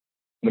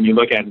when you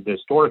look at it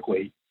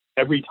historically,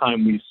 every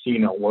time we've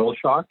seen an oil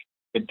shock,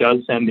 it does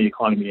send the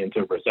economy into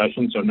a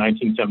recession. So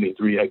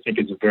 1973, I think,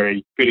 is a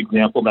very good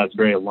example that's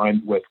very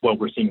aligned with what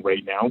we're seeing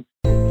right now.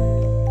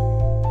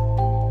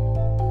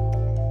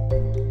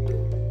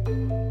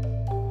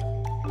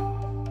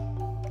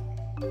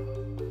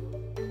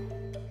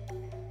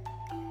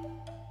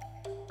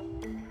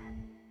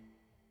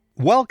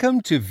 Welcome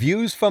to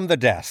Views from the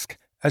Desk,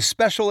 a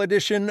special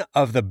edition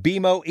of the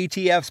BMO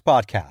ETFs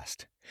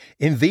podcast.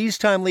 In these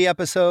timely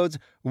episodes,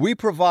 we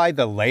provide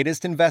the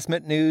latest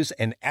investment news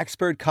and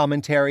expert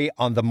commentary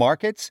on the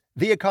markets,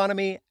 the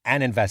economy,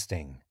 and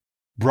investing.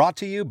 Brought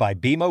to you by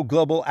BMO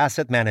Global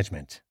Asset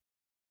Management.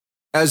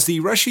 As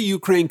the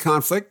Russia-Ukraine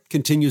conflict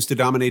continues to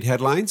dominate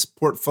headlines,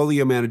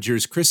 portfolio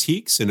managers Chris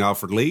Heeks and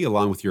Alfred Lee,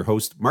 along with your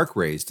host Mark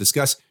Rays,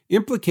 discuss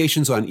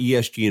implications on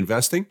ESG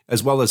investing,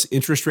 as well as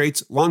interest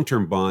rates,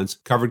 long-term bonds,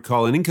 covered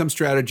call and income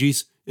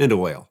strategies, and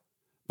oil.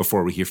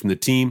 Before we hear from the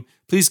team,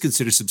 please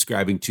consider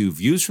subscribing to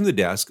Views from the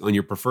Desk on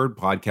your preferred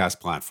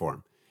podcast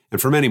platform. And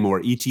for many more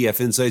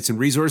ETF insights and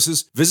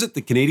resources, visit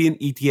the Canadian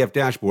ETF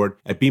dashboard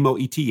at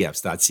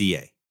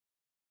bmoetfs.ca.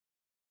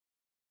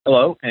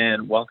 Hello,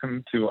 and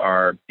welcome to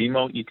our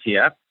BMO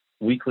ETF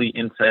weekly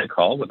insight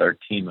call with our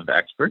team of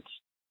experts.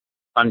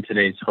 I'm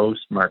today's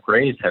host, Mark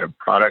Rays, Head of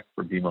Product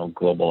for BMO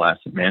Global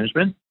Asset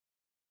Management.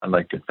 I'd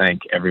like to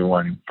thank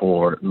everyone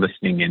for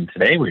listening in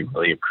today. We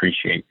really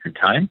appreciate your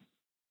time.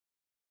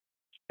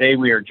 Today,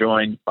 we are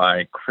joined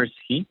by Chris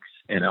Heeks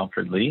and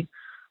Alfred Lee.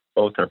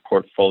 Both are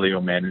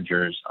portfolio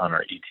managers on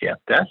our ETF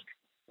desk.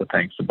 So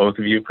thanks to both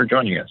of you for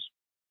joining us.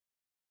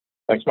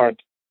 Thanks, Mark.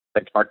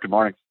 Thanks, Mark. Good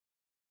morning.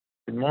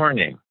 Good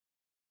morning.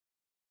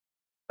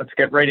 Let's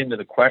get right into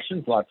the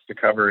questions. Lots to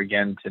cover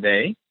again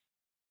today.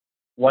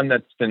 One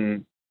that's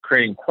been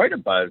creating quite a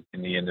buzz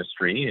in the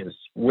industry is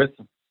with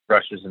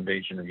Russia's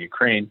invasion of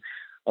Ukraine,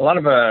 a lot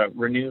of a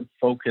renewed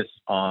focus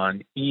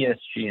on ESG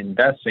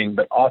investing,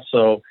 but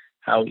also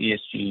how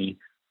ESG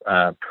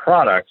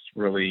products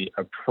really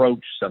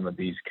approach some of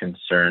these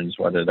concerns,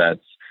 whether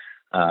that's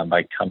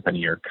by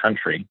company or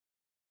country.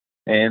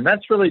 And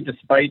that's really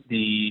despite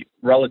the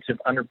relative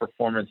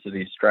underperformance of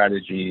these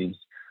strategies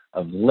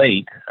of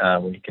late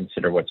when you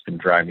consider what's been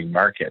driving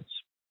markets.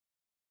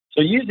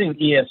 So using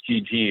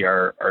ESGG,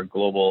 our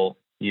global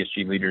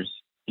ESG leaders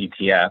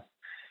ETF,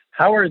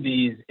 how are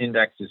these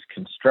indexes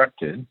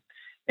constructed?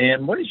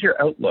 And what is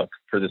your outlook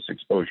for this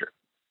exposure?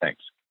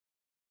 Thanks.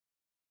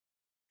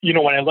 You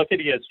know, when I look at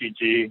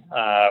ESGG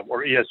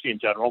or ESG in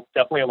general,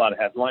 definitely a lot of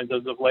headlines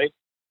as of late,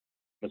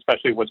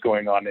 especially what's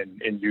going on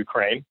in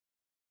Ukraine.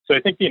 So I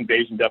think the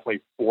invasion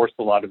definitely forced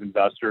a lot of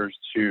investors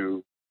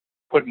to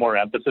put more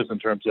emphasis in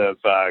terms of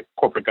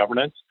corporate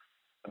governance.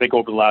 I think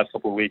over the last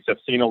couple of weeks, I've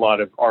seen a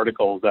lot of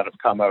articles that have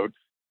come out.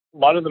 A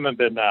lot of them have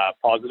been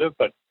positive,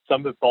 but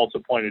some have also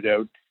pointed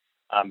out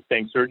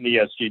saying certain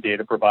ESG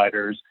data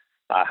providers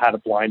had a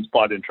blind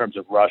spot in terms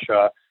of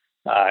Russia,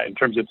 in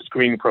terms of the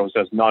screening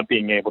process, not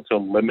being able to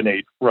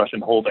eliminate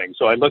Russian holdings.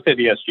 So I looked at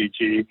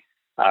ESGG,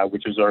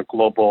 which is our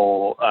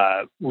global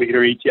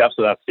leader ETF,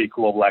 so that's the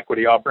global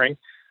equity offering.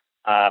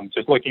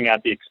 Just looking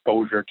at the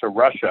exposure to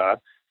Russia,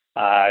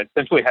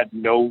 essentially had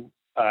no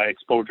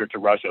exposure to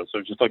Russia.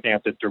 So just looking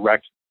at the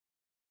direct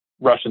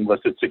Russian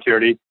listed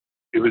security,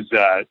 it was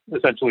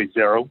essentially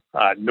zero,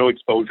 no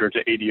exposure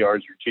to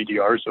ADRs or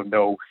GDRs, so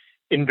no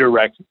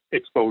indirect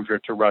exposure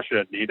to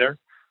Russia neither.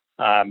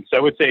 So I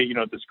would say,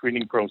 the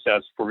screening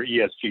process for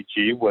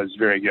ESGG was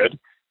very good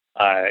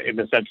in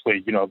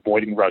essentially,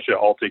 avoiding Russia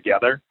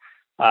altogether.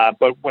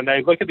 But when I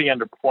look at the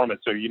underperformance,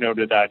 so you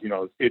noted that,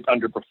 it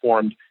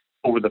underperformed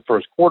over the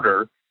first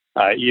quarter.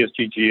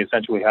 ESGG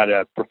essentially had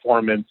a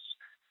performance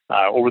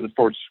over the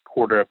first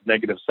quarter of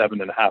negative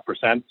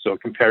 7.5%. So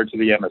compared to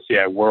the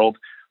MSCI World,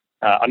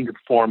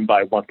 underperformed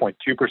by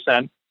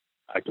 1.2%.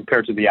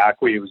 Compared to the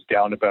ACWI, it was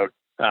down about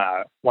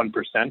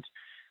 1%.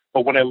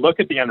 But when I look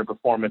at the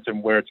underperformance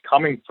and where it's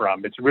coming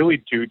from, it's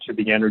really due to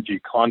the energy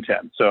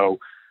content. So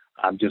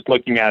just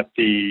looking at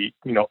the,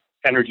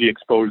 energy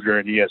exposure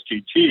in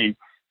ESGG,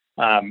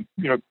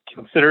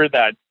 consider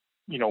that,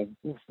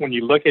 when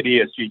you look at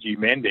ESGG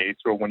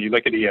mandates or when you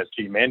look at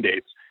ESG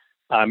mandates,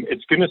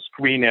 it's going to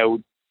screen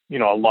out, a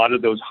lot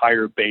of those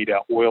higher beta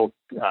oil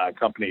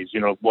companies, a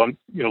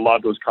lot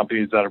of those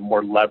companies that are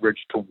more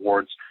leveraged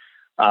towards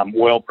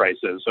oil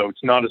prices. So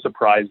it's not a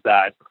surprise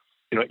that,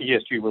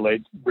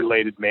 ESG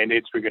related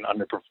mandates are going to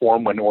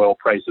underperform when oil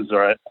prices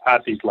are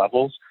at these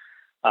levels.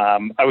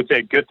 I would say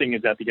a good thing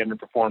is that the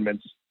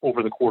underperformance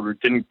over the quarter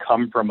didn't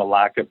come from a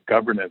lack of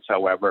governance,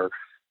 however.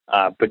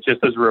 But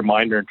just as a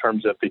reminder, in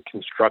terms of the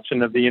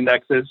construction of the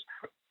indexes,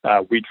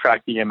 we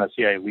track the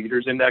MSCI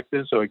Leaders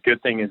Indexes. So a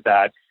good thing is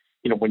that,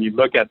 when you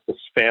look at this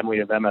family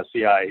of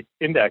MSCI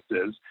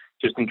indexes,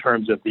 just in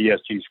terms of the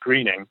ESG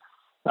screening,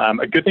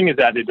 a good thing is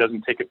that it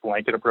doesn't take a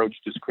blanket approach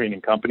to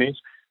screening companies.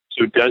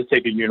 So it does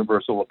take a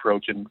universal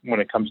approach when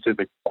it comes to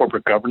the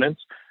corporate governance.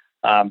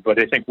 But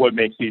I think what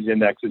makes these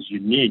indexes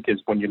unique is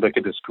when you look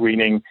at the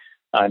screening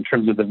in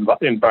terms of the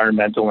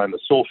environmental and the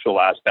social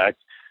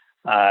aspects,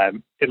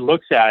 it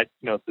looks at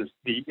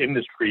the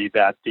industry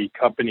that the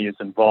company is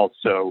involved.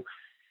 So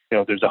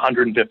there's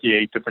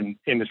 158 different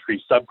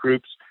industry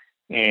subgroups,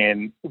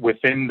 and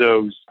within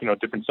those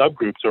different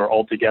subgroups, or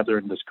altogether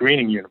in the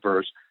screening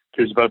universe,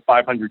 there's about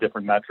 500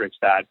 different metrics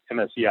that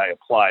MSCI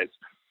applies.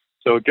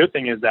 So a good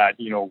thing is that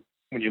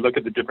when you look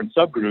at the different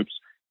subgroups,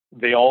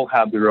 they all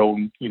have their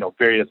own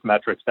various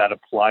metrics that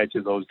apply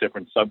to those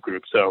different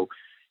subgroups. So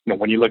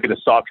when you look at a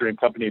soft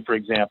drink company, for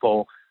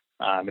example,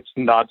 it's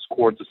not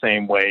scored the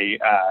same way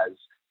as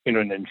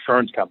an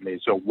insurance company.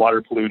 So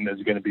water pollutant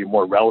is going to be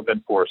more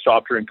relevant for a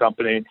soft drink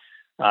company,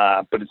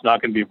 but it's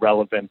not going to be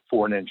relevant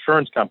for an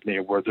insurance company,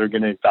 where they're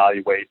going to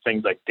evaluate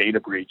things like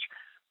data breach,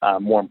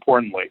 more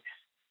importantly.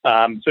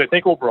 So I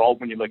think overall,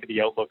 when you look at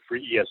the outlook for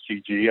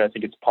ESGG, I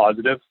think it's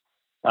positive.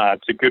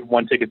 It's a good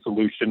one-ticket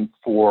solution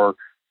for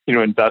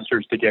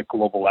investors to get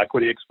global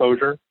equity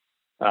exposure.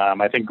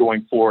 I think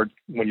going forward,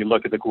 when you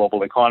look at the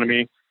global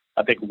economy,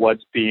 I think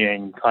what's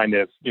being kind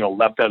of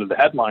left out of the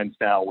headlines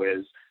now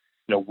is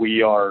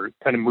we are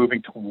kind of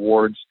moving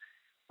towards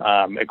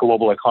a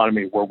global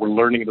economy where we're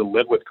learning to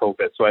live with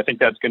COVID. So I think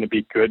that's going to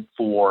be good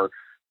for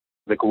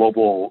the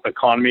global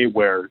economy,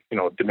 where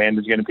demand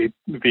is going to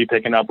be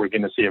picking up. We're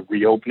going to see a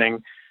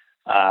reopening.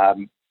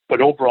 But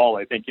overall,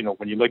 I think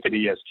when you look at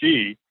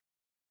ESG,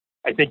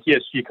 I think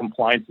ESG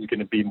compliance is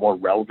going to be more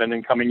relevant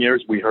in coming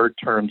years. We heard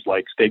terms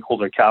like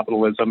stakeholder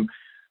capitalism,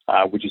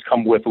 which has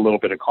come with a little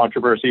bit of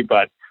controversy,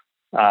 but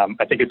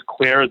I think it's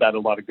clear that a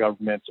lot of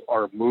governments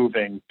are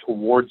moving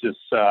towards this,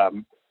 where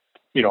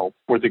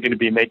they're going to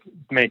be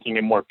making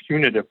it more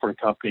punitive for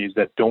companies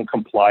that don't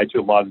comply to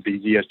a lot of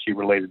these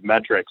ESG-related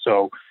metrics.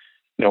 So,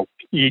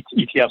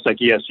 ETFs like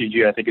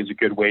ESGG, I think, is a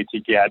good way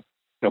to get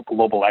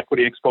global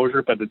equity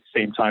exposure, but at the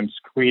same time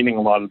screening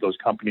a lot of those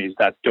companies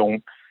that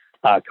don't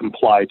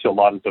comply to a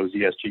lot of those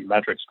ESG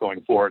metrics going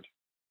forward.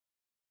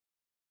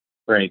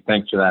 Great.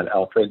 Thanks for that,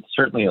 Alfred.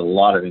 Certainly a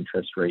lot of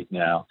interest right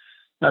now,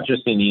 not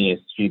just in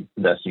ESG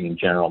investing in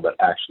general, but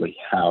actually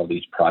how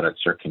these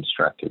products are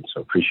constructed.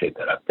 So appreciate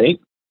that update.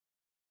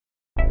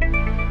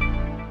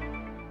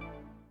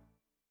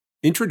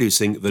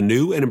 Introducing the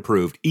new and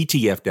improved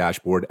ETF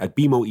dashboard at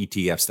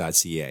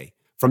BMOETFs.ca.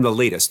 From the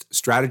latest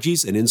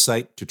strategies and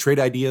insight to trade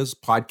ideas,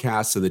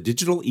 podcasts, and the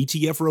digital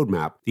ETF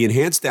roadmap, the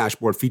enhanced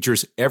dashboard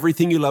features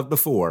everything you loved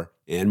before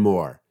and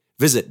more.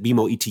 Visit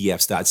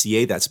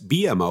BMOETFs.ca, that's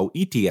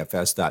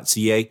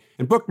BMOETFS.ca,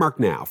 and bookmark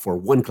now for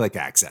one-click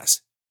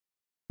access.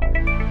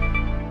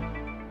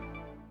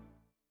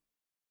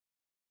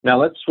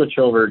 Now let's switch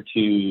over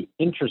to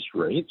interest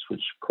rates, which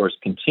of course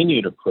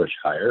continue to push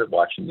higher.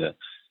 Watching the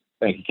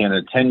Bank of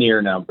Canada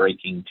 10-year now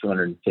breaking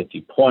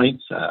 250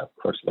 points. Of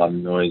course, a lot of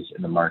noise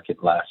in the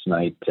market last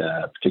night,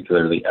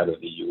 particularly out of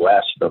the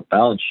U.S. about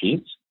balance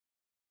sheets.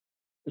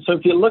 So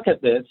if you look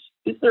at this,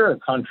 is there a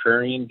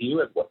contrarian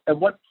view? At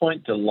what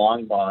point do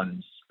long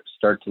bonds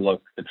start to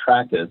look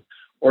attractive?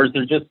 Or is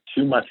there just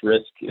too much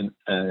risk in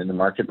the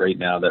market right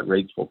now that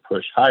rates will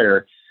push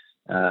higher,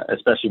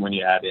 especially when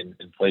you add in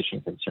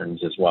inflation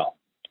concerns as well?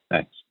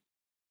 Thanks.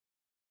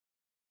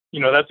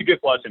 That's a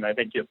good question. I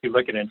think if you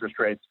look at interest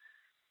rates,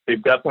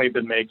 they've definitely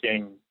been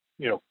making,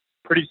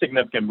 pretty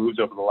significant moves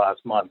over the last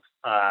month.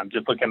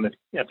 Just looking at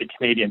the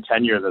Canadian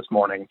 10-year this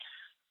morning,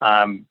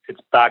 it's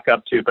back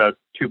up to about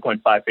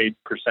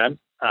 2.58%.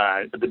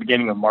 At the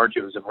beginning of March,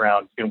 it was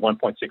around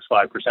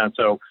 1.65%.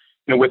 So,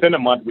 within a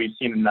month, we've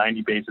seen a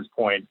 90 basis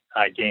point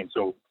gain.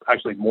 So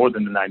actually more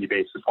than the 90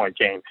 basis point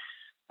gain.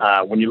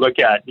 When you look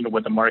at,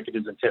 what the market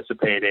is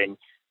anticipating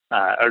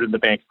out of the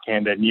Bank of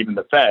Canada and even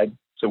the Fed,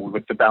 so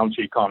with the balance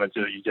sheet comments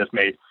that you just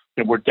made,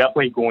 we're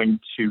definitely going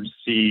to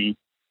see,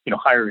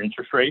 higher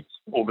interest rates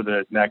over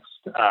the next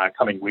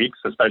coming weeks,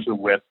 especially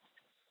with,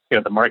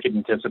 the market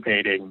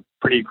anticipating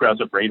pretty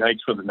aggressive rate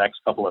hikes for the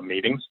next couple of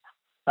meetings.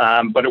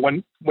 But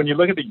when you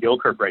look at the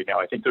yield curve right now,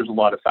 I think there's a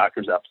lot of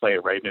factors at play,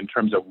 right, in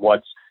terms of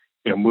what's,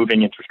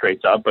 moving interest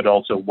rates up, but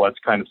also what's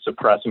kind of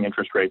suppressing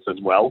interest rates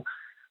as well.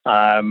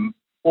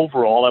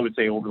 Overall, I would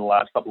say over the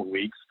last couple of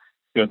weeks,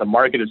 the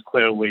market has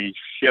clearly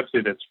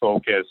shifted its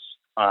focus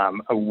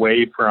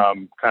away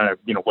from kind of,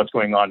 what's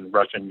going on in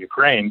Russia and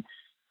Ukraine,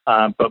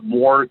 but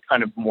more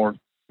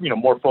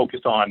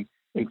focused on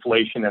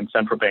inflation and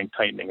central bank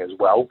tightening as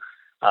well.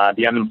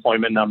 The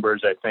unemployment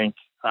numbers, I think,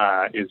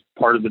 is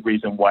part of the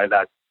reason why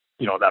that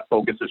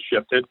focus has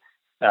shifted.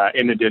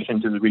 In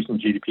addition to the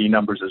recent GDP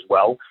numbers as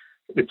well,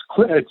 it's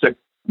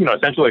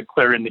essentially a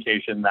clear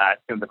indication that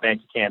the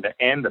Bank of Canada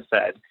and the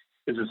Fed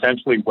is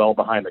essentially well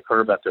behind the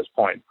curve at this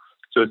point.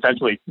 So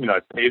essentially,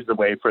 it paves the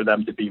way for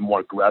them to be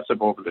more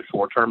aggressive over the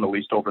short term, at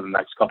least over the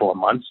next couple of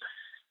months.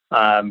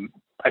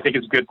 I think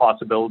it's a good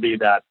possibility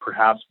that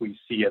perhaps we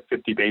see a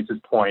 50 basis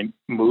point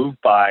move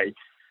by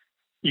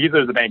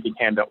either the Bank of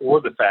Canada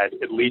or the Fed,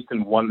 at least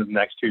in one of the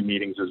next two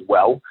meetings as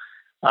well.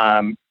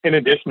 In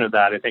addition to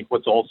that, I think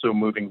what's also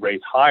moving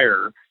rates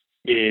higher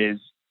is,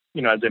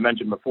 as I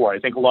mentioned before, I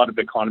think a lot of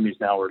economies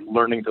now are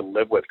learning to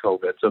live with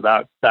COVID. So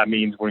that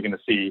means we're going to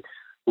see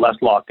less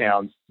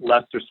lockdowns,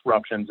 less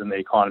disruptions in the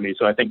economy.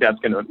 So I think that's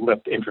going to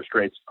lift interest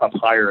rates up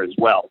higher as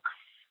well.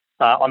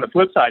 On the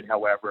flip side,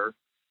 however,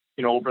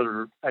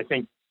 I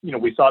think,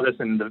 we saw this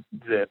in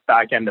the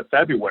back end of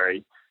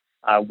February.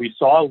 We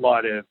saw a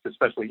lot of,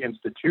 especially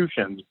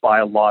institutions, buy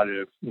a lot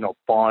of,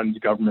 bonds,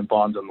 government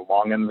bonds on the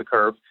long end of the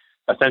curve,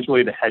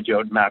 essentially to hedge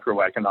out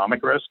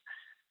macroeconomic risk.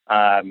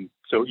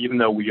 So even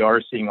though we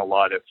are seeing a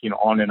lot of,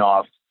 on and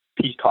off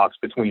peace talks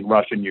between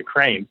Russia and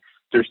Ukraine,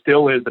 there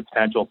still is the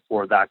potential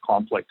for that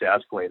conflict to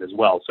escalate as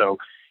well. So,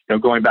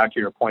 going back to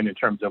your point in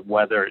terms of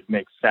whether it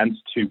makes sense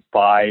to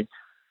buy,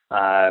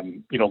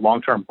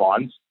 long-term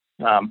bonds,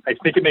 I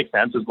think it makes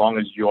sense as long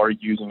as you're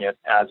using it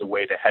as a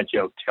way to hedge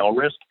out tail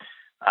risk.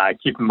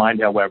 Keep in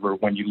mind, however,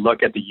 when you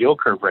look at the yield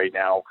curve right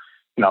now,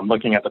 I'm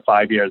looking at the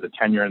 5-year, the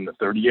 10-year, and the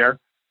 30-year.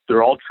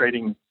 They're all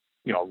trading,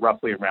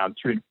 roughly around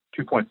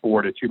 2.4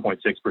 to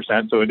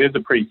 2.6%. So it is a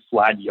pretty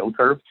flat yield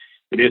curve.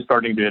 It is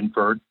starting to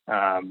invert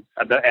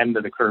at the end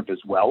of the curve as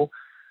well.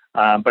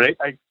 But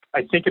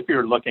I think if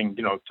you're looking,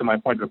 to my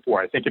point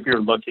before, I think if you're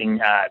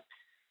looking at,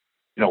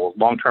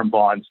 long-term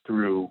bonds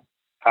through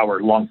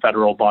our long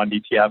federal bond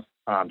ETF,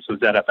 so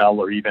ZFL,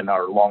 or even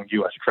our long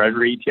U.S.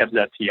 Treasury ETF,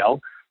 ZTL,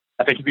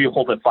 I think if you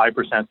hold a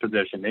 5%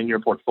 position in your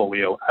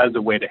portfolio as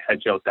a way to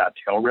hedge out that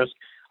tail risk,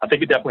 I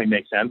think it definitely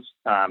makes sense,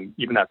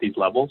 even at these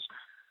levels.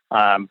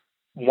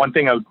 One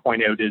thing I would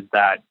point out is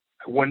that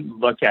I wouldn't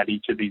look at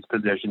each of these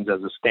positions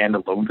as a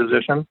standalone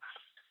position,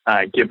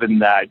 given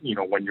that,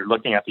 when you're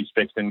looking at these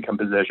fixed income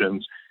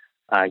positions,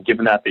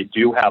 given that they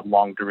do have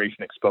long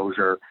duration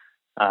exposure,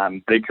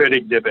 they could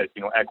exhibit,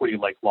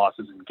 equity-like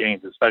losses and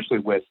gains, especially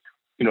with,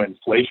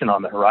 inflation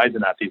on the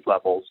horizon at these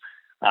levels.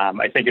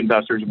 I think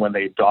investors, when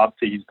they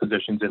adopt these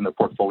positions in the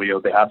portfolio,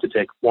 they have to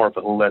take more of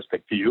a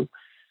holistic view.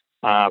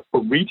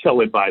 For retail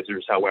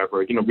advisors, however,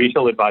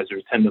 retail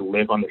advisors tend to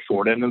live on the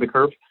short end of the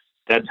curve.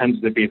 That tends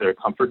to be their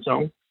comfort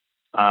zone.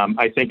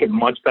 I think a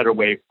much better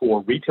way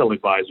for retail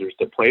advisors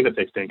to play the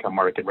fixed income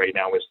market right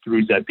now is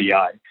through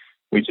ZBI,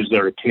 which is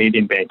their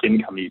Canadian Bank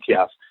Income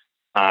ETF.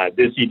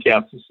 This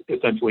ETF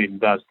essentially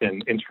invests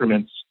in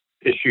instruments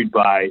issued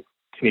by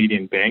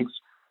Canadian banks.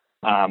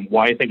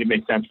 Why I think it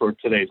makes sense for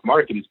today's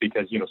market is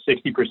because,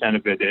 60%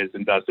 of it is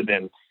invested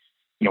in,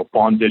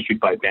 bonds issued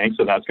by banks.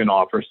 So that's going to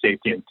offer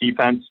safety and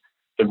defense.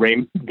 The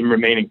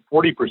remaining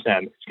 40%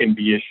 is going to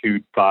be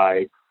issued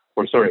by,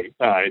 it's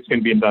going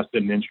to be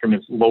invested in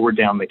instruments lower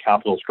down the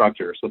capital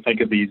structure. So think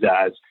of these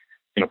as,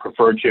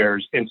 preferred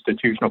shares,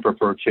 institutional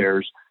preferred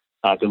shares,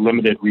 the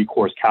limited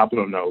recourse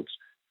capital notes.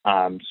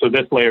 So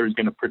this layer is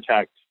going to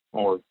protect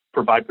or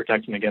provide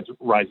protection against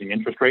rising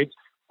interest rates,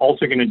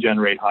 also going to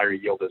generate higher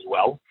yield as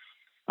well.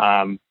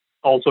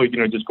 Also,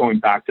 just going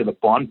back to the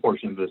bond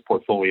portion of this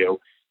portfolio,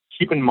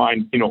 keep in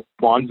mind,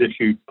 bonds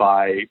issued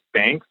by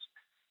banks,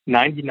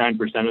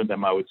 99% of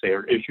them, I would say,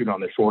 are issued on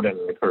the short end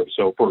of the curve.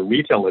 So for a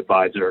retail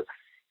advisor,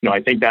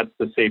 I think that's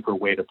the safer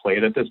way to play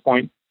it at this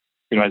point.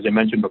 As I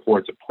mentioned before,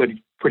 it's a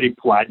pretty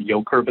flat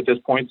yield curve at this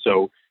point.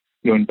 So,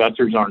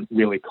 investors aren't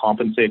really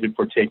compensated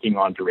for taking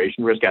on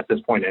duration risk at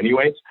this point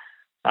anyways.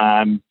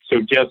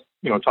 So just,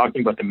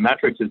 talking about the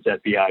metrics at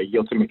ZBI,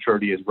 yield to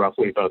maturity is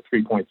roughly about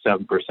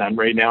 3.7%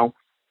 right now.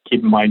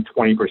 Keep in mind,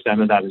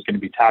 20% of that is going to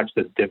be taxed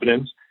as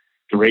dividends.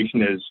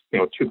 Duration is,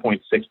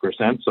 2.6%.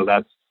 So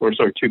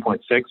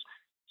 2.6.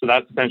 So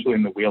that's essentially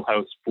in the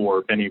wheelhouse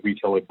for many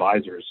retail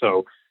advisors.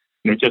 So,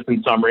 just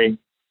in summary,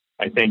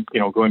 I think,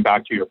 going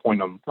back to your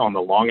point on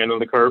the long end of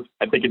the curve,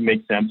 I think it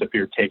makes sense if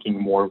you're taking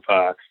more of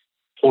a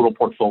total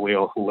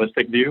portfolio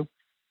holistic view.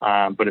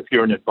 But if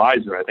you're an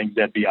advisor, I think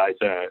ZBI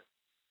is a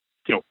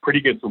pretty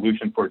good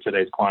solution for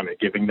today's climate,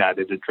 given that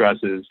it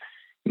addresses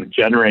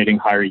generating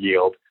higher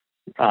yield,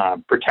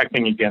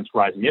 protecting against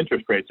rising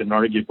interest rates, and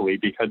arguably,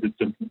 because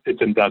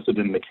it's invested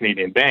in the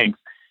Canadian banks,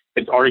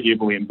 it's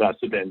arguably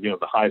invested in the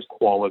highest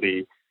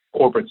quality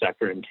corporate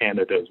sector in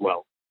Canada as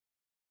well.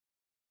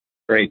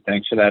 Great,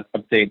 thanks for that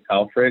update,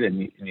 Alfred.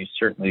 And you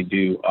certainly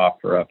do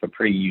offer up a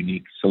pretty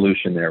unique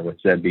solution there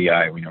with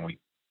ZBI.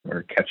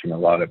 We're catching a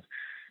lot of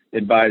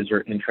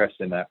advisor interest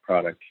in that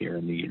product here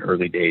in the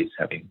early days,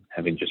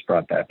 having just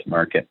brought that to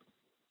market.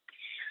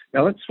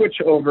 Now let's switch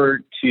over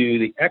to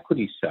the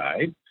equity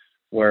side,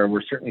 where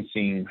we're certainly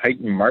seeing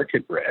heightened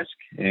market risk,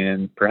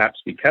 and perhaps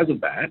because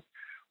of that,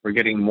 we're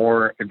getting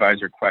more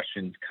advisor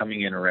questions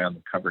coming in around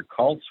the covered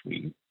call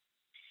suite.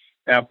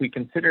 Now, if we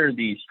consider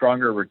the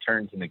stronger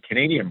returns in the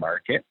Canadian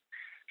market,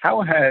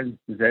 how has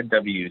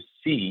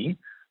ZWC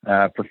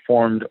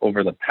performed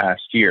over the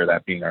past year,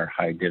 that being our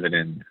high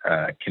dividend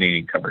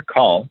Canadian covered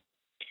call?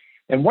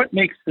 And what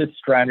makes this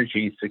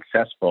strategy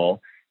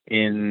successful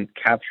in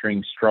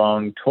capturing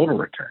strong total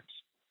returns?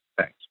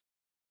 Thanks.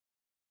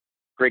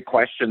 Great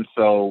question.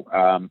 So,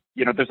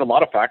 there's a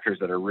lot of factors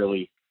that are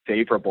really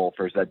favorable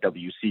for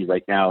ZWC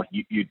right now.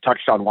 You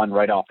touched on one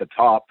right off the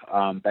top,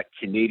 that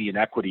Canadian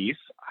equities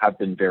have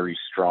been very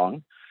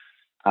strong.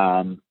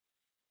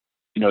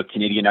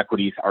 Canadian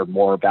equities are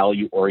more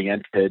value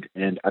oriented,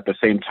 and at the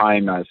same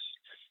time as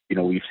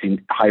we've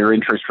seen higher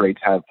interest rates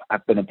have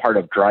been a part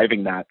of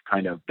driving that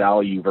kind of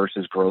value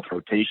versus growth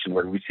rotation,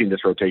 where we've seen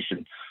this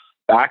rotation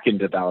back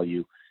into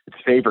value. It's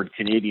favored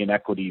Canadian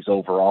equities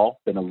overall,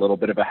 been a little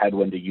bit of a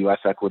headwind to U.S.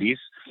 equities.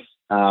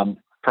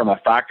 From a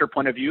factor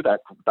point of view,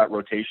 that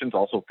rotation's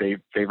also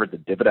favored the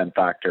dividend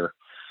factor.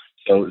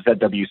 So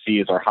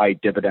ZWC is our high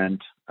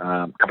dividend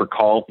covered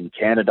call in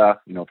Canada.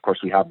 Of course,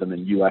 we have them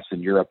in US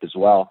and Europe as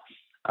well.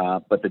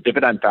 But the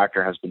dividend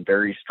factor has been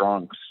very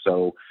strong.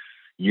 So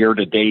year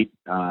to date,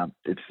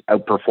 it's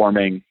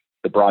outperforming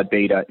the broad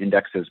beta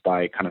indexes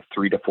by kind of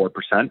 3 to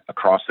 4%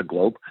 across the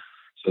globe.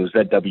 So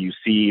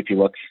ZWC, if you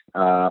look,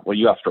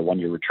 you asked for 1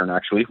 year return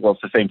actually. Well,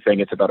 it's the same thing.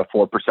 It's about a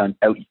 4%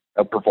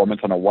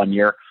 outperformance on a 1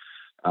 year,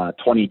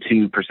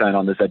 22%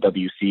 on the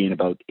ZWC and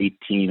about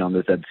 18% on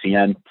the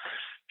ZCN.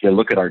 If you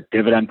look at our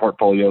dividend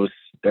portfolios,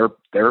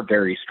 they're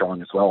very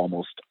strong as well,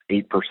 almost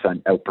 8%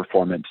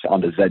 outperformance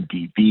on the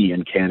ZDV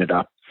in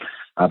Canada.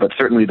 But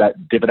certainly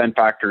that dividend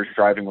factor is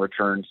driving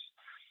returns.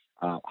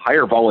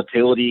 Higher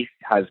volatility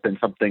has been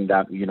something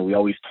that, we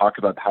always talk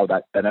about how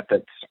that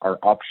benefits our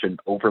option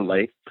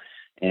overlay.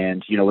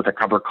 And, with a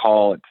cover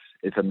call,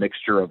 it's a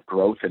mixture of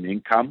growth and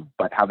income,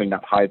 but having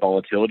that high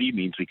volatility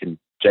means we can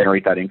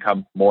generate that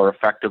income more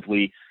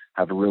effectively,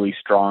 have a really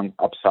strong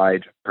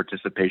upside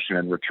participation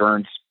and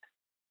returns.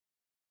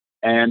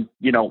 And,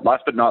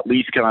 last but not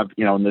least,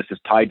 and this is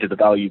tied to the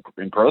value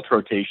and growth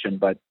rotation,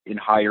 but in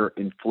higher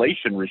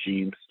inflation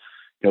regimes,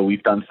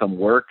 we've done some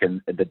work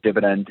and the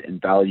dividend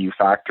and value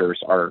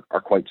factors are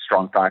quite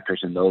strong factors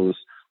in those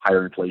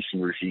higher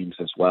inflation regimes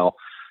as well.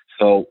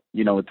 So,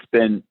 it's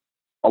been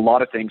a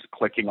lot of things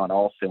clicking on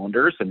all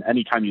cylinders. And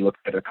anytime you look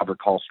at a covered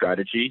call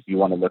strategy, you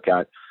want to look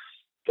at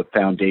the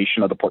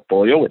foundation of the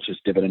portfolio, which is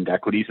dividend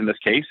equities in this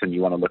case, and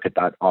you want to look at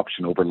that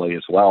option overlay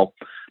as well.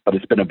 But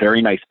it's been a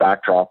very nice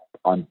backdrop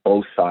on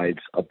both sides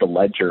of the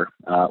ledger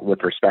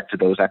with respect to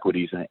those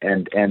equities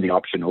and the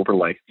option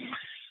overlay.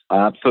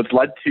 So it's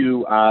led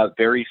to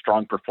very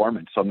strong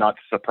performance. So I'm not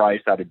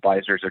surprised that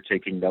advisors are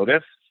taking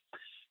notice.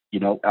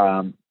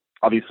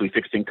 Obviously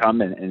fixed income,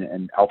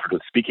 and Alfred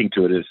was speaking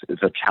to it, is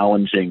a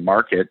challenging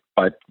market.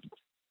 But,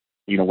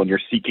 when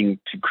you're seeking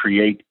to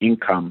create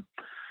income,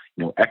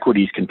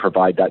 equities can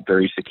provide that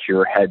very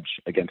secure hedge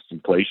against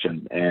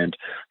inflation, and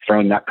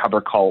throwing that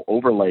cover call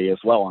overlay as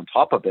well on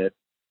top of it,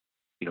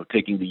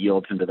 taking the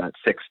yields into that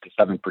 6 to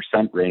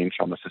 7% range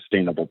on a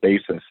sustainable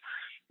basis,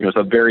 is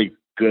a very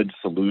good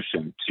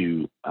solution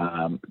to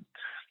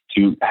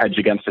hedge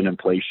against an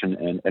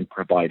inflation and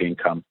provide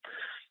income.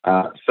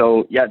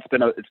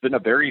 It's been a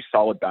very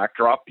solid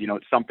backdrop.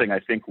 It's something I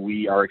think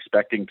we are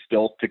expecting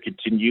still to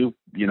continue,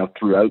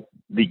 throughout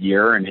the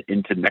year and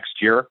into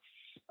next year.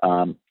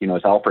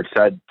 As Alfred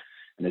said,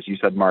 and as you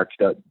said, Mark,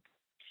 that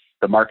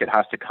the market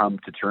has to come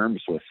to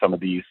terms with some of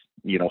these,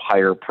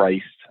 higher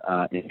priced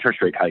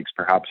interest rate hikes,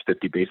 perhaps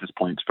 50 basis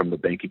points from the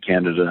Bank of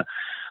Canada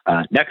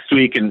next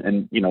week.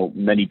 And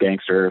many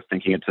banks are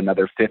thinking it's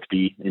another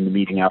 50 in the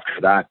meeting after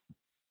that.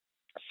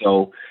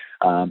 So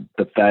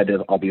the Fed is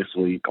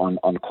obviously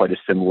on quite a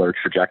similar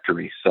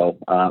trajectory. So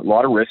a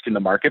lot of risk in the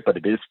market, but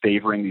it is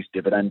favoring these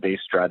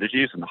dividend-based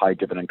strategies and the high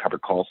dividend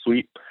covered call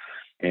suite.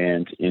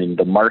 And in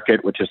the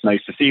market, which is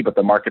nice to see, but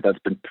the market that's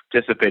been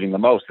participating the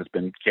most has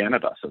been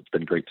Canada. So it's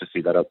been great to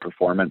see that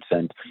outperformance.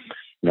 And,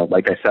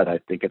 like I said, I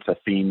think it's a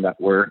theme that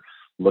we're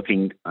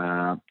looking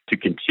to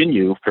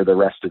continue for the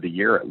rest of the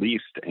year at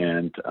least.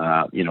 And,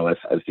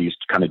 as these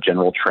kind of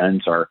general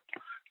trends are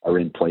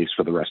in place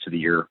for the rest of the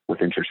year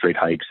with interest rate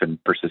hikes and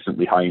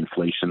persistently high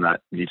inflation that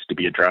needs to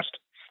be addressed.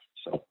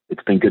 So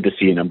it's been good to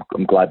see, and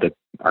I'm glad that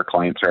our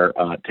clients are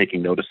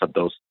taking notice of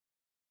those.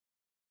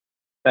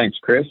 Thanks,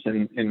 Chris.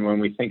 And when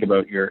we think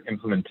about your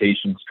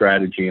implementation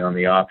strategy on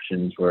the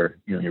options, where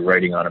you're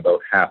writing on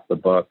about half the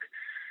book,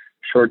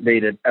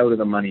 short-dated,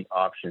 out-of-the-money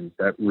options,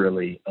 that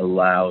really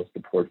allows the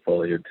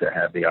portfolio to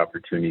have the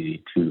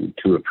opportunity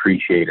to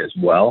appreciate as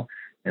well.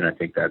 And I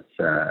think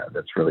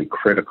that's really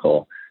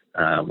critical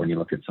when you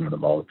look at some of the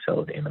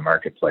volatility in the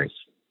marketplace.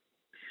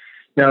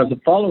 Now, as a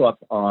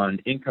follow-up on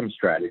income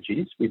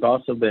strategies, we've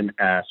also been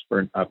asked for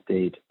an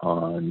update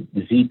on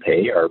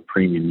ZPay, our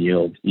premium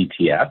yield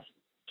ETF.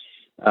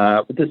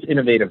 With this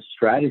innovative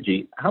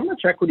strategy, how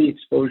much equity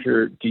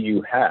exposure do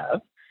you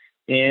have,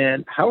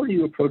 and how are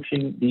you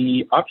approaching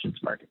the options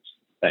markets?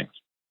 Thanks.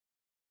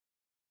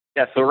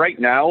 Yeah, so right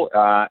now,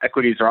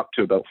 equities are up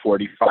to about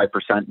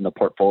 45% in the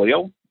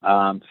portfolio.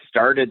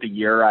 Started the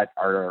year at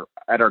our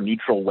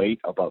neutral weight,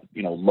 about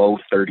low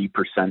 30%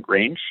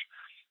 range.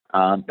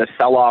 The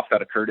sell-off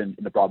that occurred in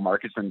the broad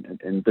markets,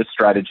 and this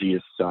strategy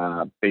is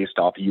based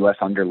off U.S.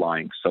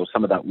 underlying. So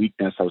some of that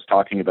weakness I was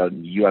talking about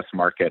in the U.S.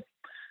 market,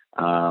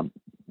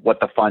 what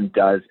the fund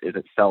does is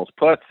it sells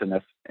puts, and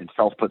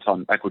sells puts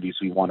on equities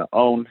we want to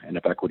own. And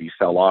if equities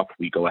sell off,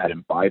 we go ahead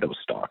and buy those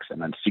stocks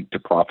and then seek to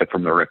profit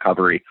from the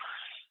recovery.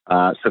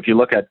 So if you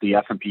look at the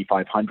S&P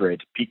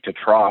 500 peak to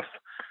trough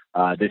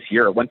this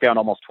year, it went down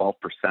almost 12%.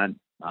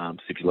 So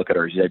if you look at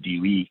our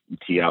ZUE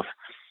ETF,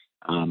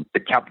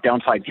 the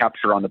downside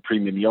capture on the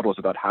premium yield was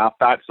about half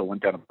that, so it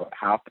went down about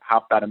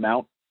half that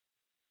amount.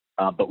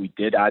 But we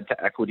did add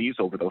to equities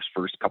over those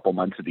first couple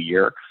months of the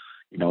year,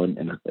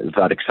 and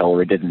that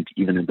accelerated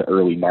even into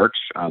early March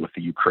with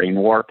the Ukraine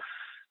war.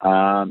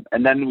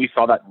 And then we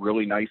saw that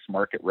really nice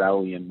market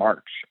rally in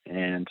March.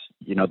 And,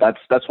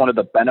 that's one of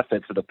the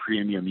benefits of the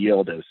premium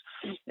yield is,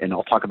 and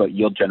I'll talk about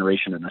yield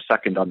generation in a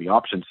second on the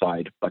option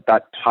side, but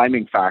that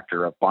timing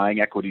factor of buying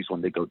equities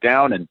when they go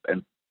down and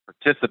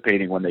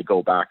participating when they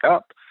go back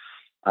up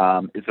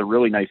is a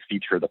really nice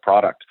feature of the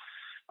product.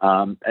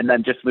 And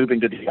then just moving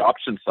to the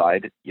option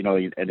side,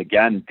 and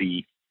again,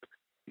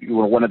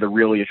 one of the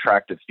really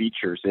attractive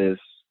features is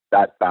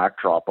that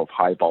backdrop of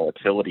high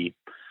volatility.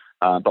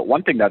 But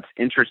one thing that's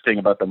interesting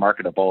about the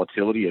market of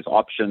volatility is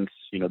options,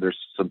 there's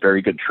some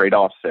very good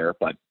trade-offs there,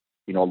 but,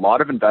 a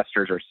lot of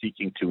investors are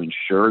seeking to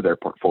insure their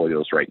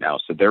portfolios right now.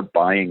 So they're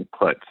buying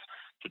puts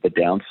to the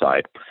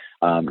downside.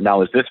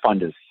 Now, as this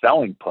fund is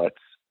selling puts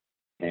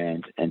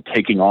and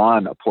taking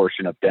on a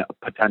portion of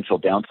potential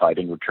downside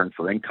in return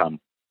for income,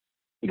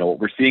 what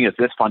we're seeing is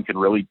this fund can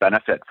really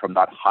benefit from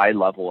that high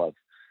level of,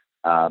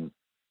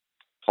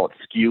 call it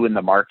skew in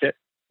the market,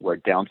 where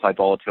downside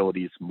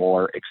volatility is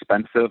more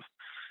expensive.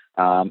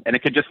 And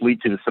it could just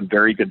lead to some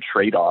very good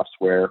trade-offs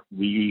where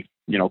we,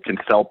 can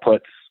sell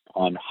puts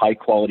on high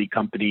quality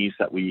companies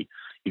that we,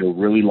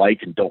 really like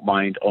and don't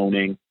mind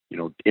owning,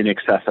 in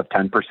excess of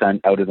 10%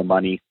 out of the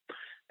money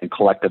and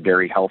collect a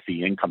very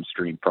healthy income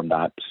stream from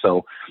that.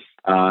 So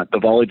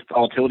the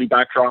volatility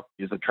backdrop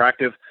is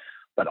attractive,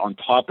 but on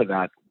top of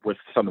that, with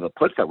some of the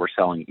puts that we're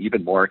selling,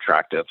 even more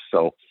attractive.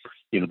 So,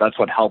 that's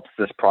what helps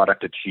this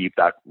product achieve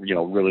that,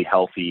 really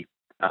healthy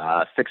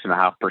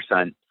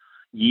 6.5%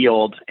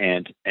 yield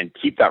and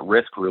keep that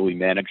risk really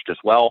managed as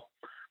well.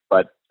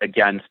 But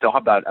again, still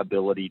have that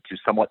ability to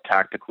somewhat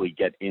tactically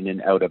get in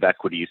and out of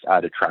equities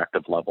at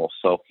attractive levels.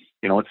 So,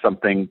 it's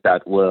something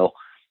that will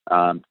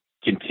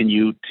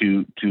continue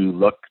to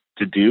look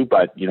to do.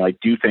 But, I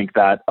do think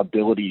that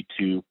ability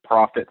to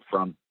profit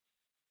from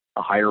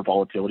a higher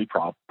volatility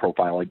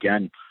profile,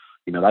 again,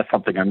 that's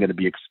something I'm going to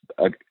be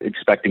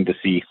expecting to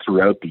see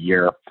throughout the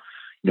year,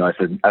 as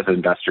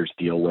investors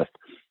deal with,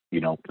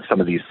 some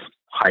of these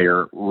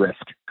higher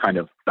risk kind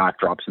of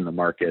backdrops in the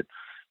market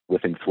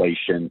with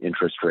inflation,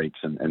 interest rates,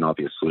 and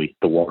obviously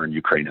the war in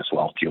Ukraine as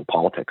well,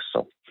 geopolitics.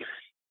 So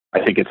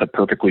I think it's a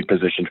perfectly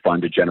positioned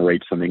fund to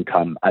generate some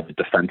income at a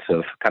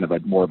defensive, kind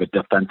of more of a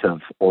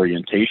defensive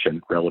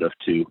orientation relative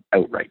to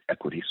outright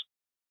equities.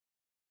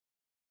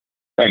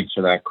 Thanks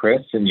for that,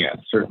 Chris. And yeah,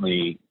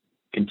 certainly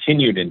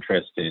continued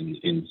interest in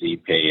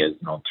ZPay as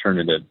an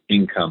alternative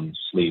income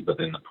sleeve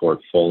within the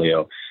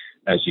portfolio.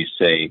 As you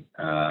say,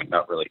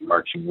 not really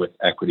marching with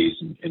equities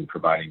and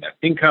providing that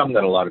income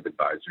that a lot of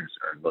advisors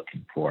are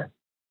looking for.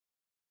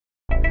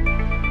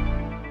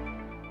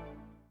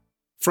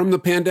 From the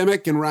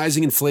pandemic and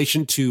rising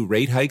inflation to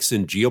rate hikes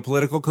and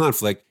geopolitical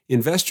conflict,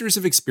 investors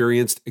have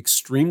experienced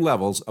extreme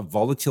levels of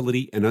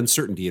volatility and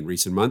uncertainty in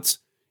recent months.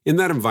 In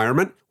that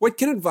environment, what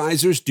can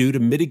advisors do to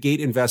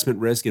mitigate investment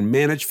risk and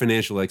manage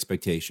financial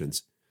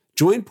expectations?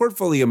 Join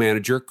portfolio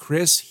manager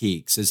Chris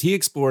Heeks as he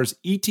explores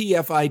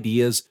ETF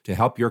ideas to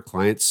help your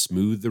clients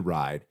smooth the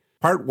ride.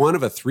 Part 1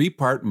 of a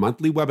 3-part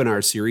monthly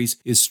webinar series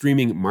is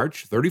streaming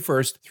March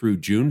 31st through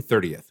June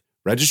 30th.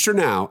 Register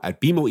now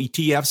at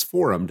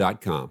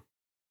BMOETFsForum.com.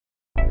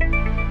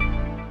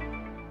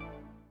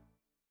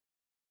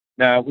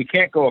 Now, we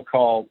can't go a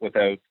call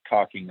without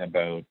talking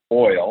about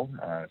oil,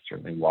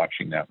 certainly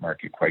watching that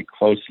market quite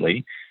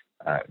closely.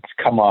 It's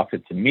come off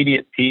its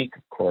immediate peak.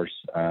 Of course,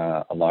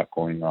 a lot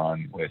going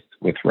on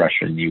with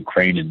Russia and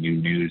Ukraine and new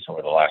news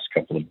over the last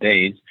couple of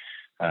days.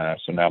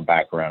 So now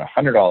back around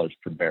 $100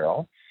 per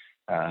barrel.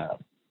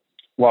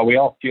 While we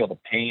all feel the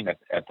pain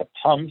at the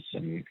pumps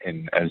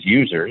and as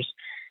users,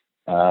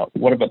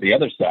 what about the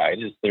other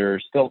side? Is there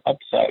still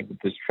upside with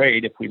this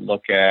trade if we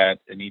look at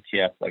an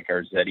ETF like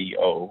our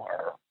ZEO,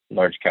 our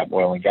large cap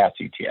oil and gas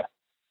ETF?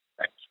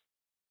 Thanks.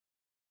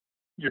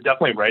 You're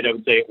definitely right. I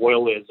would say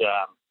oil is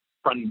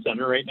front and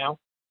center right now.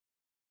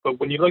 But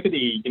when you look at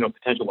the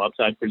potential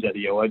upside for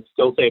ZEO, I'd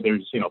still say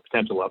there's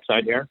potential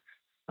upside here.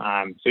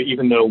 So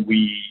even though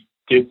we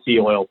did see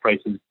oil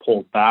prices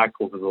pull back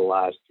over the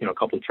last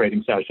couple of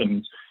trading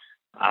sessions,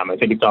 I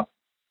think it's up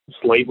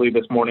slightly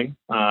this morning.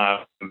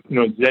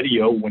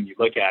 ZEO, when you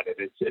look at it,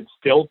 it's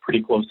still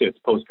pretty close to its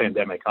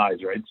post-pandemic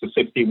highs, right? So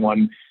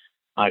 $61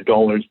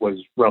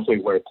 was roughly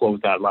where it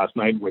closed at last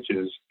night, which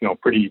is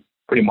pretty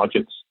much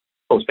its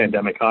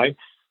post-pandemic high.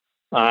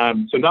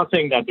 So not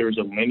saying that there's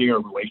a linear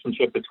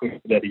relationship between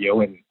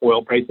ZEO and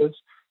oil prices,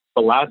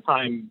 but last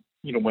time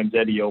when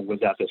ZEO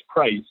was at this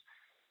price,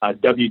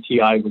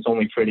 WTI was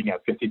only trading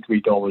at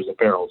 $53 a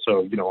barrel.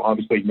 So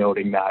obviously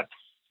noting that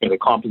the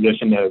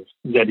composition of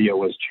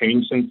ZEO has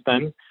changed since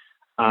then.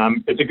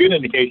 It's a good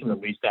indication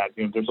at least that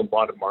there's a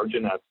lot of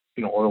margin at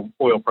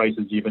oil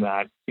prices even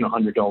at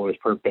 $100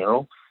 per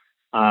barrel.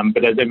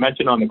 But as I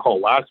mentioned on the call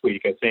last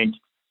week, I think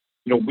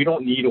we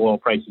don't need oil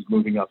prices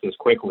moving up this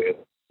quickly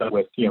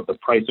with the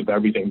price of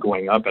everything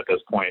going up at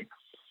this point.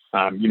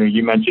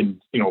 You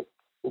mentioned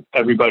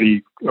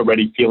everybody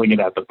already feeling it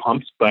at the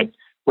pumps, but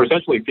we're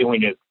essentially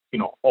feeling it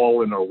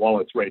all in our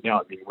wallets right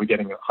now. I mean, we're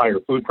getting higher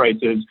food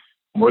prices,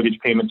 mortgage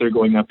payments are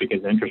going up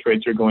because interest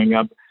rates are going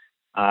up.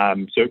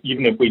 So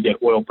even if we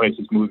get oil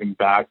prices moving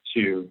back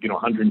to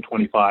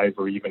 125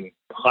 or even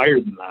higher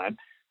than that,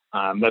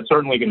 that's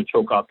certainly going to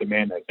choke off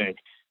demand, I think.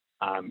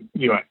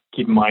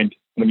 Keep in mind,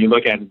 when you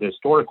look at it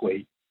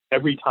historically,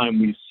 every time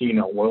we've seen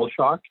an oil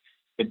shock,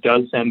 it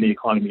does send the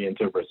economy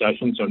into a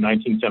recession. So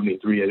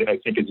 1973, I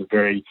think, is a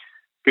very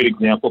good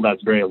example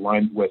that's very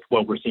aligned with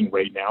what we're seeing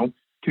right now.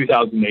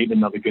 2008,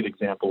 another good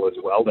example as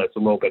well. That's a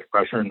little bit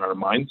fresher in our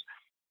minds.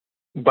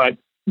 But,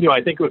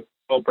 I think if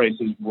oil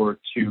prices were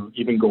to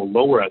even go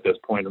lower at this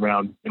point,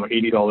 around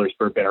 $80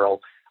 per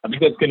barrel, I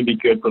think that's going to be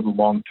good for the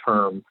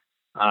long-term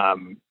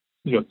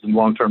the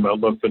long-term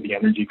outlook for the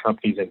energy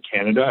companies in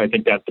Canada. I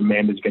think that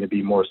demand is going to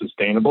be more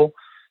sustainable.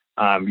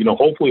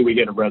 Hopefully we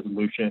get a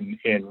resolution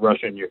in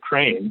Russia and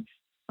Ukraine.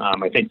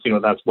 I think,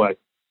 that's what,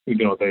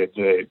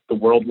 the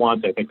world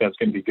wants. I think that's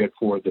going to be good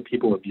for the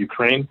people of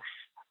Ukraine.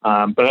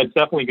 But it's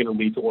definitely going to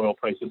lead to oil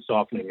prices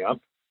softening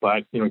up.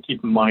 But,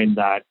 keep in mind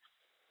that,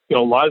 a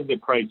lot of the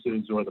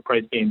prices or the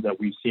price gains that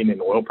we've seen in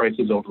oil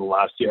prices over the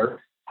last year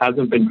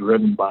hasn't been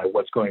driven by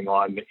what's going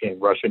on in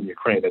Russia and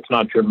Ukraine. It's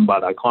not driven by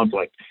that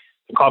conflict.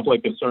 The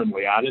conflict has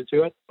certainly added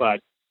to it.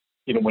 But,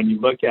 when you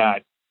look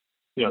at,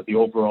 the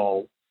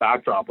overall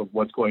backdrop of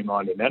what's going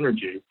on in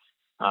energy,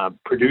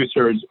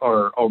 producers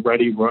are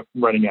already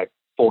running at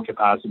full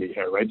capacity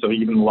here, right? So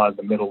even a lot of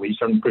the Middle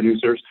Eastern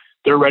producers,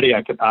 they're already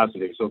at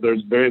capacity. So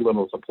there's very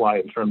little supply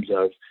in terms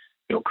of,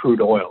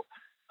 crude oil.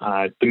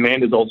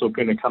 Demand is also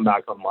going to come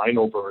back online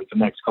over the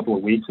next couple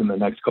of weeks and the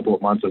next couple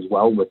of months as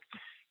well with,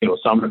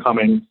 summer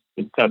coming.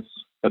 That's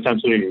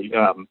essentially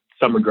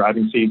summer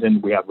driving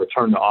season. We have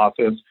return to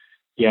office.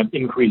 You have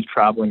increased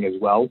traveling as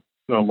well.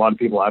 A lot of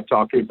people I've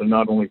talked to, they're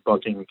not only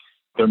booking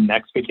their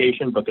next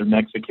vacation, but their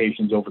next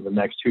vacations over the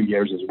next 2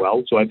 years as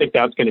well. So I think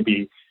that's going to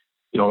be,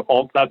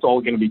 that's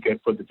all going to be good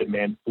for the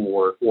demand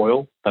for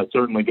oil. That's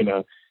certainly going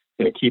to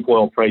keep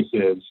oil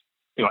prices,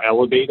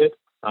 elevated.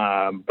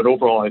 But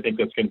overall, I think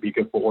that's going to be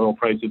good for oil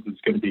prices.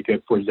 It's going to be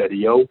good for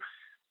ZEO.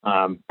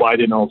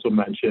 Biden also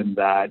mentioned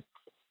that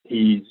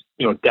he's,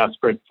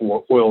 desperate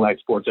for oil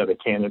exports out of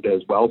Canada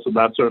as well. So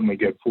that's certainly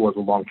good for the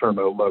long-term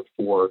outlook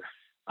for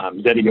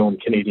ZEO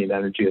and Canadian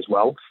energy as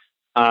well.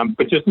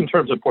 But just in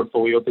terms of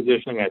portfolio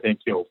positioning, I think,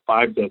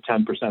 5 to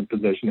 10%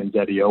 position in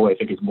ZEO, I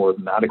think is more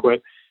than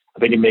adequate. I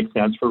think it makes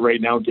sense for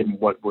right now, given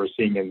what we're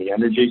seeing in the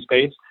energy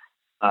space.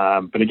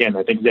 But again,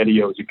 I think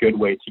ZEO is a good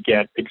way to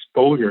get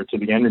exposure to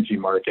the energy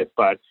market.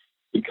 But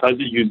because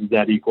it uses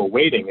that equal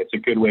weighting, it's a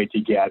good way to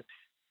get,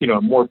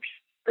 more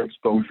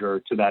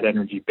exposure to that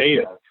energy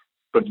beta,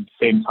 but at the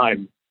same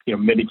time,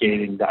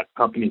 mitigating that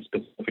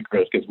company-specific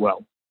risk as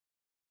well.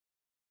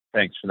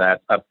 Thanks for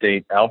that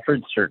update,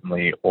 Alfred.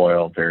 Certainly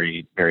oil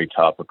very, very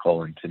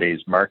topical in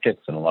today's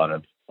markets, and a lot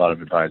of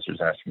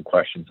advisors asking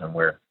questions on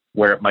where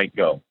it might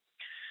go.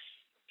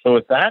 So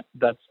with that,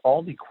 that's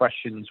all the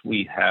questions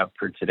we have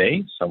for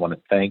today. So I want to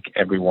thank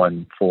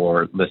everyone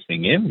for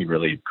listening in. We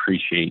really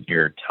appreciate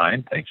your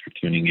time. Thanks for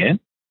tuning in.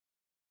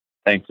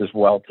 Thanks as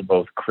well to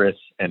both Chris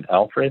and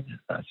Alfred.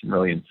 Some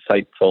really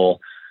insightful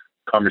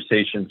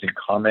conversations and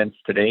comments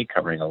today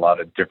covering a lot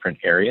of different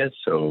areas.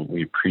 So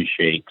we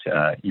appreciate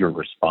your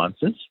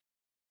responses.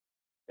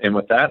 And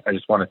with that, I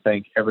just want to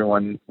thank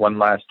everyone one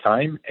last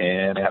time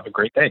and have a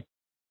great day.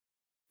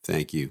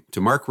 Thank you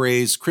to Mark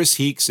Raes, Chris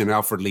Heeks, and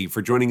Alfred Lee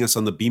for joining us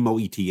on the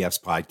BMO ETFs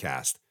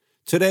podcast.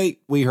 Today,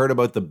 we heard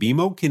about the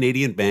BMO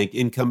Canadian Bank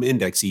Income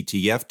Index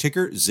ETF,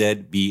 ticker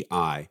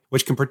ZBI,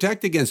 which can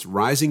protect against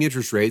rising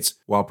interest rates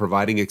while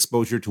providing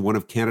exposure to one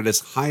of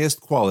Canada's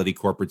highest quality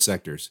corporate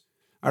sectors.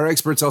 Our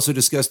experts also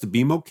discussed the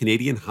BMO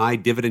Canadian High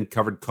Dividend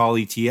Covered Call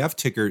ETF,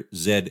 ticker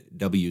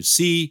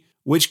ZWC,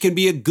 which can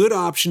be a good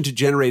option to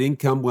generate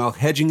income while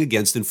hedging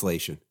against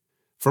inflation.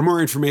 For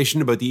more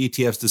information about the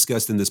ETFs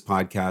discussed in this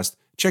podcast,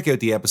 check out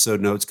the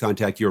episode notes,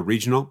 contact your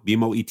regional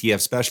BMO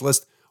ETF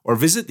specialist, or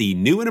visit the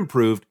new and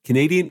improved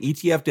Canadian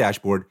ETF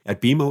dashboard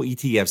at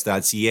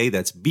bmoetfs.ca.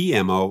 That's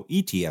bmoetfs.ca.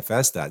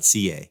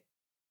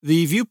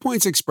 The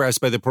viewpoints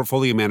expressed by the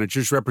portfolio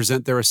managers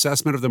represent their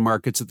assessment of the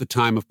markets at the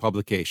time of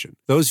publication.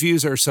 Those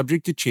views are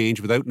subject to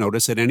change without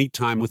notice at any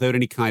time without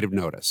any kind of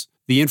notice.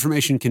 The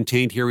information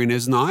contained herein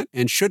is not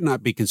and should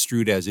not be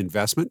construed as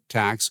investment,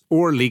 tax,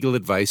 or legal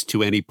advice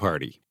to any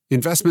party.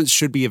 Investments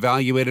should be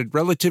evaluated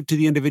relative to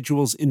the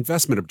individual's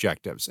investment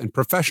objectives, and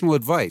professional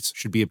advice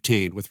should be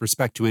obtained with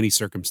respect to any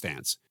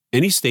circumstance.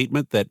 Any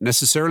statement that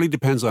necessarily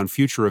depends on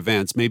future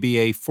events may be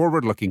a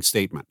forward-looking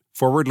statement.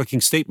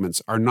 Forward-looking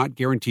statements are not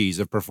guarantees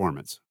of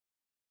performance.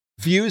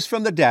 Views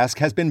from the Desk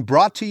has been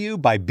brought to you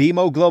by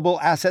BMO Global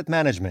Asset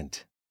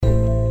Management.